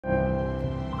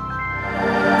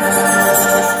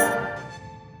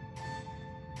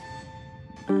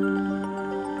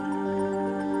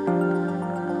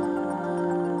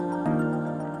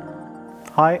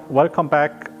Hi, welcome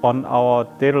back on our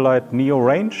Dedolight Neo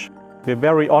range. We're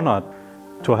very honored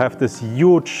to have this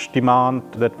huge demand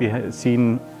that we have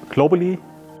seen globally.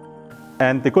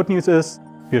 And the good news is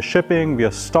we're shipping,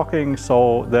 we're stocking,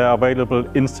 so they're available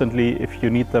instantly if you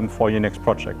need them for your next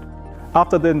project.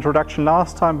 After the introduction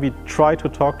last time, we tried to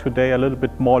talk today a little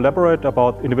bit more elaborate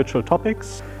about individual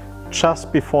topics.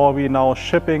 Just before we now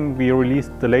shipping, we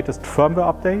released the latest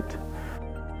firmware update.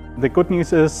 The good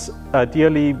news is,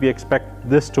 ideally, we expect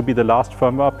this to be the last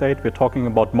firmware update. We're talking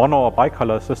about mono or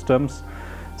bicolor systems,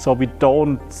 so we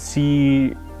don't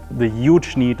see the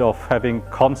huge need of having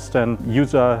constant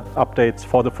user updates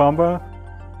for the firmware.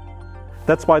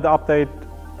 That's why the update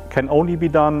can only be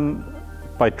done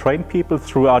by trained people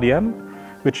through RDM,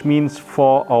 which means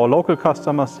for our local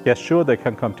customers, yes, sure, they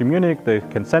can come to Munich, they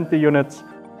can send the units.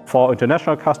 For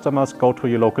international customers, go to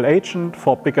your local agent.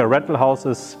 For bigger rental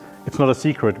houses, it's not a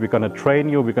secret. We're going to train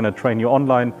you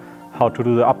online how to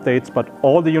do the updates, but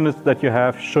all the units that you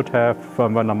have should have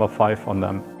firmware number 5 on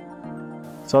them.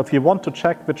 So if you want to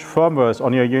check which firmware is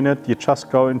on your unit, you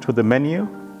just go into the menu,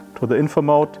 to the info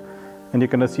mode, and you're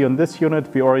going to see on this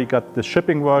unit, we already got the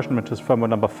shipping version, which is firmware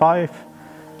number 5.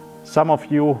 Some of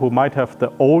you who might have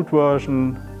the old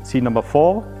version see number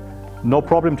 4. No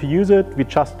problem to use it. We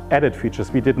just added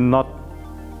features. We did not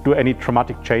do any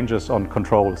dramatic changes on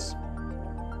controls.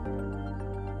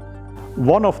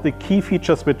 One of the key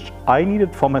features which I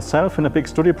needed for myself in a big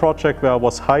studio project where I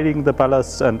was hiding the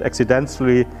ballast and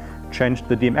accidentally changed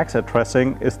the DMX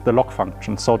addressing is the lock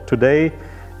function. So today,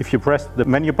 if you press the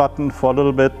menu button for a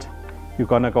little bit, you're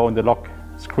gonna go in the lock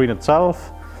screen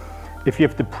itself. If you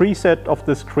have the preset of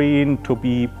the screen to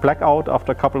be black out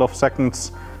after a couple of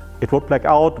seconds, it would black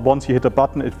out. Once you hit a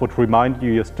button, it would remind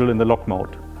you you're still in the lock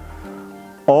mode.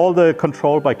 All the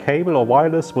control by cable or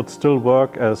wireless would still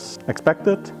work as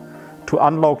expected. To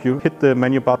unlock, you hit the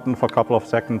menu button for a couple of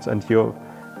seconds and you're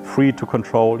free to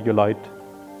control your light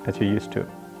as you're used to.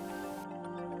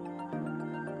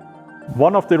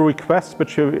 One of the requests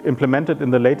which you implemented in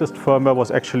the latest firmware was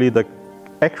actually the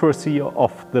accuracy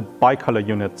of the bicolor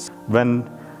units when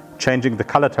changing the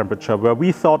color temperature, where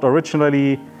we thought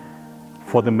originally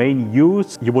for the main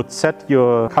use, you would set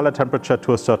your color temperature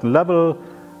to a certain level,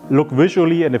 look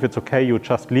visually, and if it's okay, you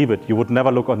just leave it. You would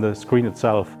never look on the screen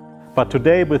itself. But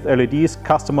today with LEDs,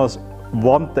 customers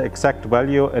want the exact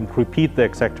value and repeat the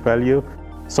exact value.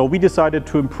 So we decided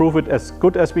to improve it as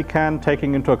good as we can,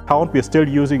 taking into account we're still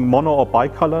using mono or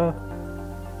bicolor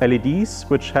LEDs,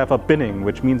 which have a binning,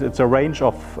 which means it's a range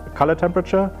of color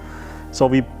temperature. So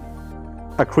we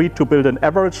agreed to build an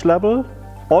average level.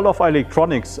 All of our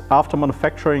electronics after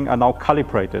manufacturing are now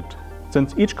calibrated.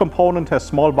 Since each component has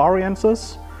small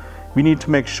variances, we need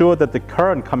to make sure that the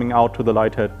current coming out to the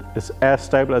lighthead is as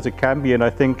stable as it can be, and I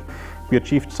think we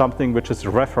achieved something which is a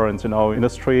reference in our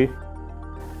industry.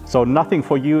 So nothing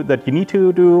for you that you need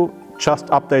to do, just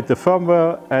update the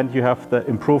firmware and you have the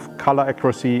improved color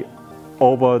accuracy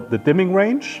over the dimming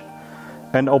range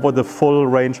and over the full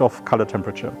range of color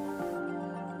temperature.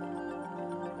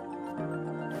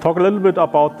 Talk a little bit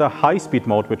about the high-speed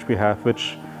mode which we have,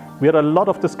 which we had a lot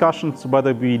of discussions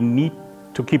whether we need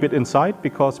to keep it inside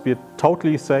because we're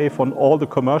totally safe on all the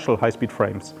commercial high-speed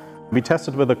frames. We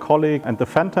tested with a colleague and the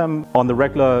Phantom on the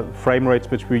regular frame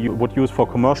rates which we would use for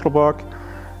commercial work.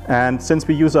 And since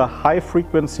we use a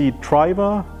high-frequency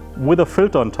driver with a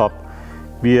filter on top,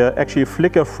 we are actually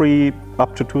flicker-free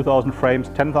up to 2,000 frames,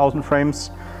 10,000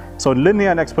 frames. So in linear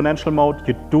and exponential mode,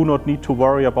 you do not need to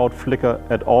worry about flicker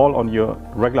at all on your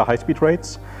regular high-speed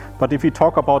rates. But if you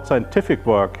talk about scientific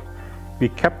work, we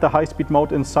kept the high-speed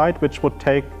mode inside, which would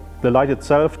take the light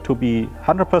itself to be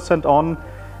 100% on,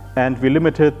 and we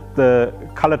limited the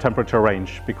color temperature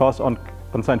range because on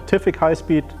scientific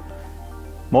high-speed,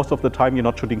 most of the time you're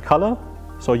not shooting color,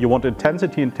 so you want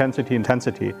intensity, intensity,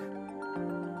 intensity.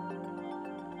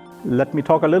 Let me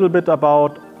talk a little bit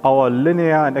about our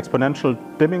linear and exponential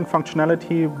dimming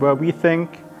functionality, where we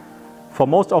think for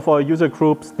most of our user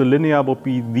groups, the linear would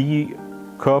be the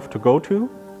curve to go to.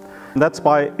 And that's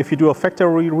why if you do a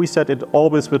factory reset, it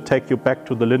always will take you back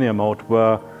to the linear mode,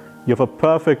 where you have a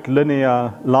perfect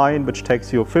linear line which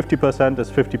takes you 50%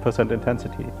 as 50%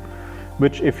 intensity.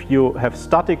 Which if you have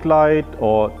static light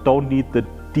or don't need the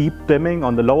deep dimming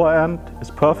on the lower end is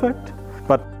perfect.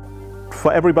 But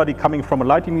for everybody coming from a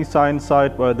lighting design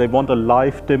side where they want a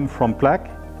live dim from black,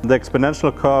 the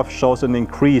exponential curve shows an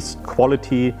increased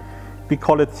quality. We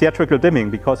call it theatrical dimming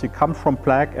because you come from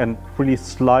black and really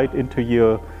slide into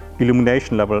your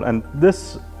illumination level, and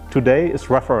this today is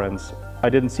reference. I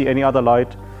didn't see any other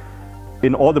light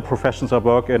in all the professions I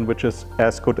work in which is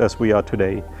as good as we are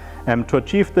today. To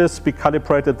achieve this, we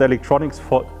calibrated the electronics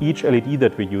for each LED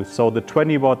that we use. So the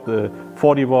 20 watt, the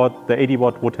 40 watt, the 80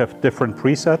 watt would have different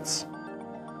presets.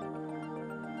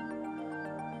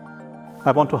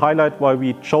 I want to highlight why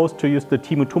we chose to use the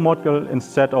TIMO2 module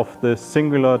instead of the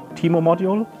singular TIMO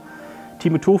module.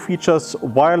 TIMO2 features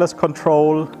wireless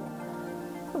control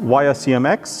via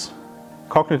CMRX,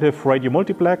 cognitive radio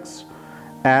multiplex,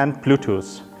 and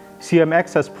Bluetooth.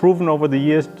 CMRX has proven over the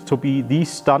years to be the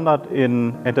standard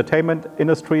in entertainment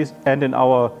industries and in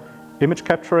our image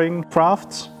capturing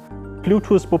crafts.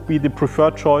 Bluetooth would be the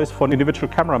preferred choice for an individual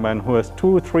cameraman who has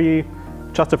 2, 3,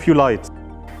 just a few lights.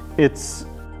 It's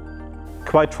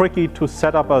quite tricky to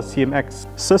set up a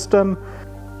CMRX system,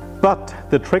 but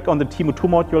the trick on the TIMO2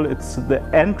 module, it's the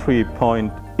entry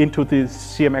point into the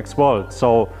CMRX world.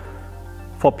 So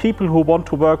for people who want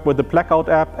to work with the Blackout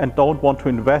app and don't want to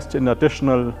invest in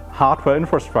additional hardware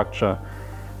infrastructure,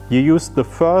 you use the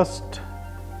first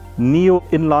Neo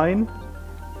inline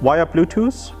via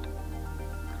Bluetooth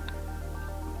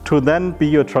to then be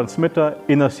your transmitter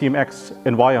in a CMRX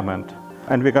environment.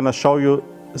 And we're going to show you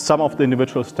some of the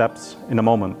individual steps in a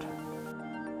moment.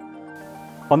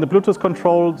 On the Bluetooth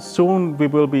control, soon we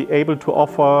will be able to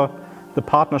offer the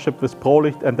partnership with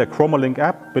ProLicht and the ChromaLink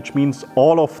app, which means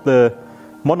all of the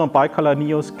mono and bicolor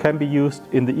Neos can be used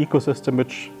in the ecosystem,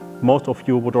 which most of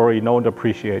you would already know and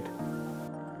appreciate.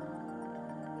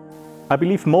 I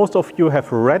believe most of you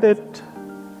have read it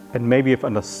and maybe have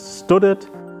understood it.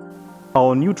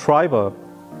 Our new driver,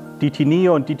 DT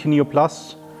Neo and DT Neo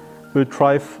Plus, will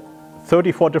drive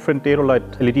 34 different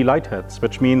Dedolight LED light heads,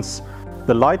 which means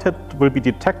the light head will be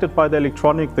detected by the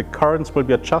electronic, the currents will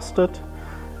be adjusted,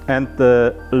 and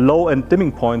the low and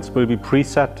dimming points will be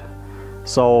preset.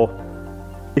 So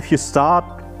if you start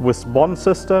with one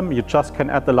system, you just can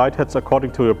add the light heads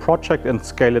according to your project and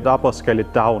scale it up or scale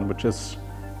it down, which is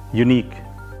unique.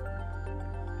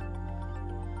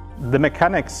 The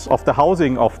mechanics of the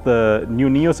housing of the new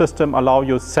Neo system allow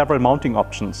you several mounting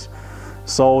options.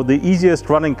 So the easiest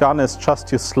running gun is just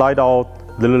to slide out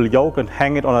the little yoke and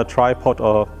hang it on a tripod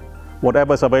or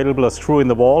whatever is available, a screw in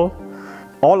the wall.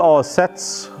 All our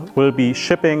sets will be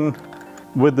shipping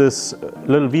with this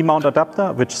little V-mount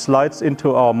adapter, which slides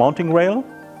into our mounting rail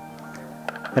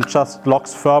and just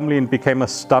locks firmly and became a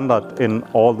standard in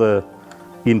all the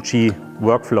EMG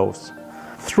workflows.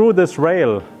 Through this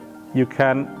rail, you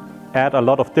can add a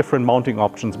lot of different mounting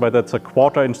options, whether it's a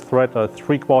 1/4-inch thread, a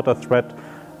 3/4 thread,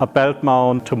 a belt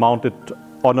mount to mount it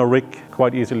on a rig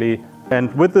quite easily.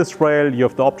 And with this rail, you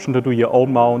have the option to do your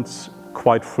own mounts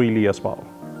quite freely as well.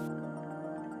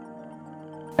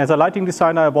 As a lighting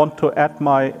designer, I want to add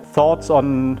my thoughts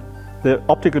on the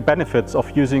optical benefits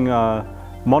of using a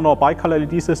mono or bicolor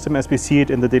LED system as we see it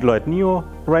in the Dedolight Neo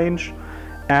range,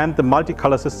 and the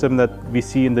multicolor system that we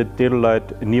see in the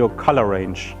Dedolight Neo color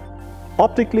range.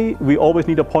 Optically, we always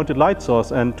need a pointed light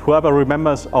source, and whoever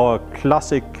remembers our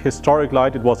classic historic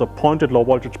light, it was a pointed low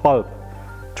voltage bulb.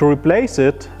 To replace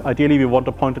it, ideally we want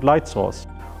a pointed light source.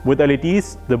 With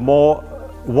LEDs, the more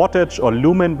wattage or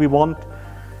lumen we want,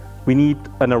 we need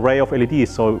an array of LEDs,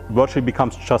 so virtually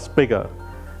becomes just bigger.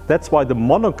 That's why the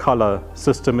monocolor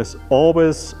system is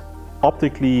always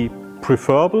optically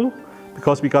preferable,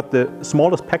 because we got the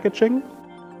smallest packaging.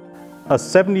 A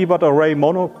 70 watt array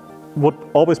mono would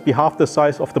always be half the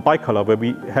size of the bicolor, where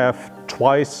we have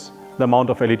twice the amount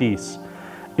of LEDs.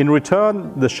 In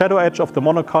return, the shadow edge of the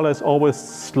monocolor is always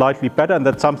slightly better, and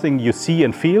that's something you see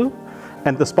and feel,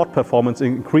 and the spot performance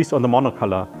increased on the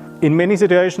monocolor. In many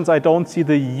situations, I don't see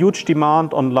the huge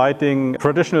demand on lighting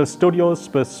traditional studios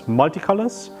with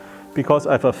multicolors, because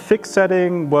I have a fixed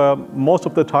setting where most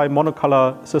of the time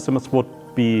monocolor systems would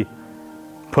be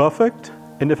perfect.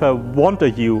 And if I want a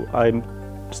hue, I'm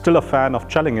still a fan of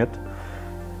gelling it.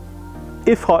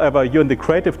 If, however, you're in the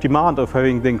creative demand of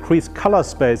having the increased color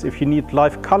space, if you need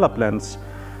live color blends,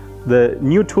 the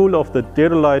new tool of the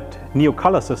Dedolight Neo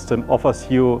color system offers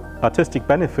you artistic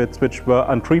benefits which were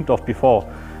undreamed of before.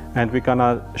 And we're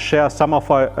gonna share some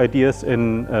of our ideas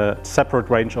in a separate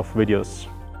range of videos.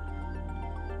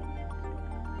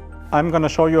 I'm gonna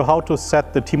show you how to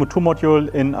set the TIMO2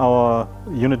 module in our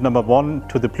unit number 1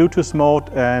 to the Bluetooth mode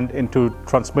and into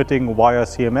transmitting via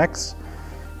CMRX.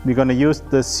 We're gonna use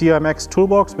the CMRX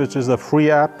toolbox, which is a free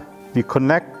app. We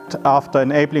connect after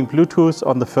enabling Bluetooth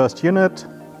on the first unit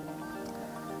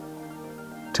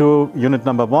to unit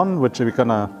number 1, which we're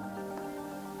gonna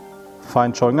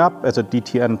find showing up as a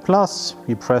DTN+.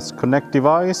 We press connect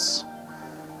device.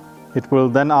 It will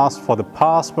then ask for the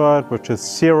password, which is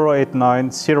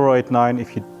 089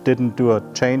 if you didn't do a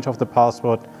change of the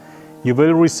password. You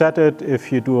will reset it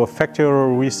if you do a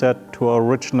factory reset to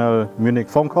original Munich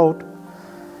phone code.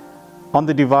 On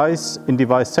the device, in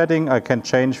device setting, I can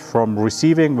change from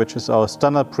receiving, which is our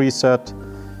standard preset,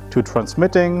 to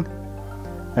transmitting.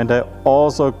 And I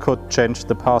also could change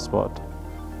the password.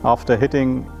 After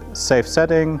hitting save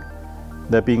setting,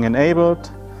 they're being enabled.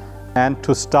 And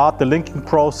to start the linking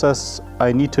process,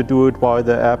 I need to do it via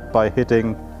the app by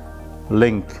hitting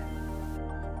link.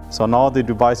 So now the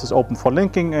device is open for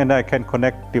linking and I can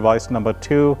connect device number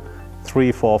 2,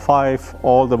 3, 4, 5,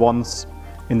 all the ones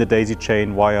in the daisy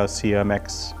chain via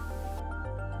CMRX.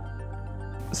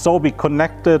 So we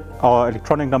connected our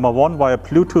electronic number 1 via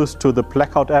Bluetooth to the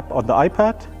Blackout app on the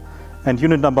iPad. And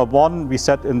unit number 1 we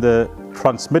set in the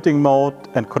transmitting mode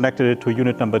and connected it to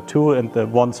unit number 2 and the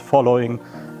ones following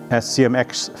as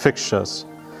CMRX fixtures.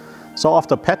 So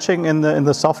after patching in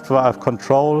the software, I have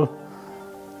control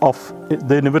of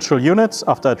the individual units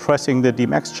after addressing the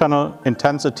DMX channel,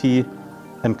 intensity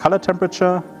and color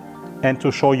temperature. And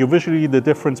to show you visually the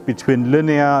difference between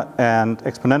linear and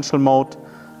exponential mode,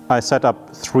 I set up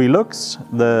 3 looks.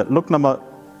 The look number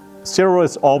 0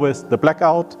 is always the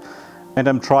blackout, and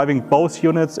I'm driving both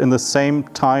units in the same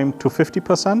time to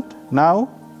 50% now.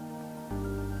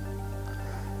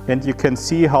 And you can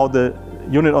see how the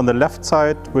unit on the left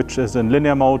side, which is in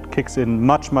linear mode, kicks in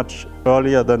much, much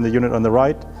earlier than the unit on the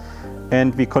right.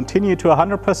 And we continue to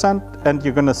 100%, and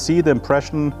you're gonna see the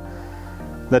impression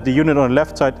that the unit on the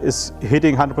left side is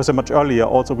hitting 100% much earlier.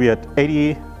 Also, we're at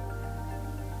 80,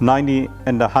 90,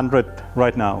 and 100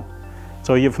 right now.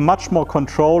 So you have much more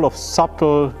control of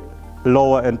subtle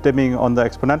lower and dimming on the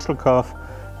exponential curve,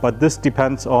 but this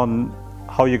depends on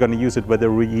how you're going to use it, whether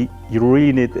you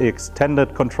really need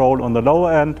extended control on the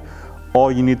lower end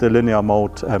or you need the linear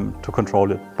mode to control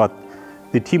it. But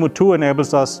the TMO 2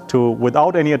 enables us to,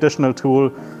 without any additional tool,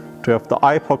 to have the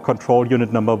iPod control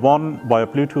unit number 1 via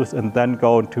Bluetooth and then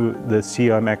go into the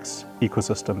CMRX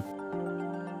ecosystem.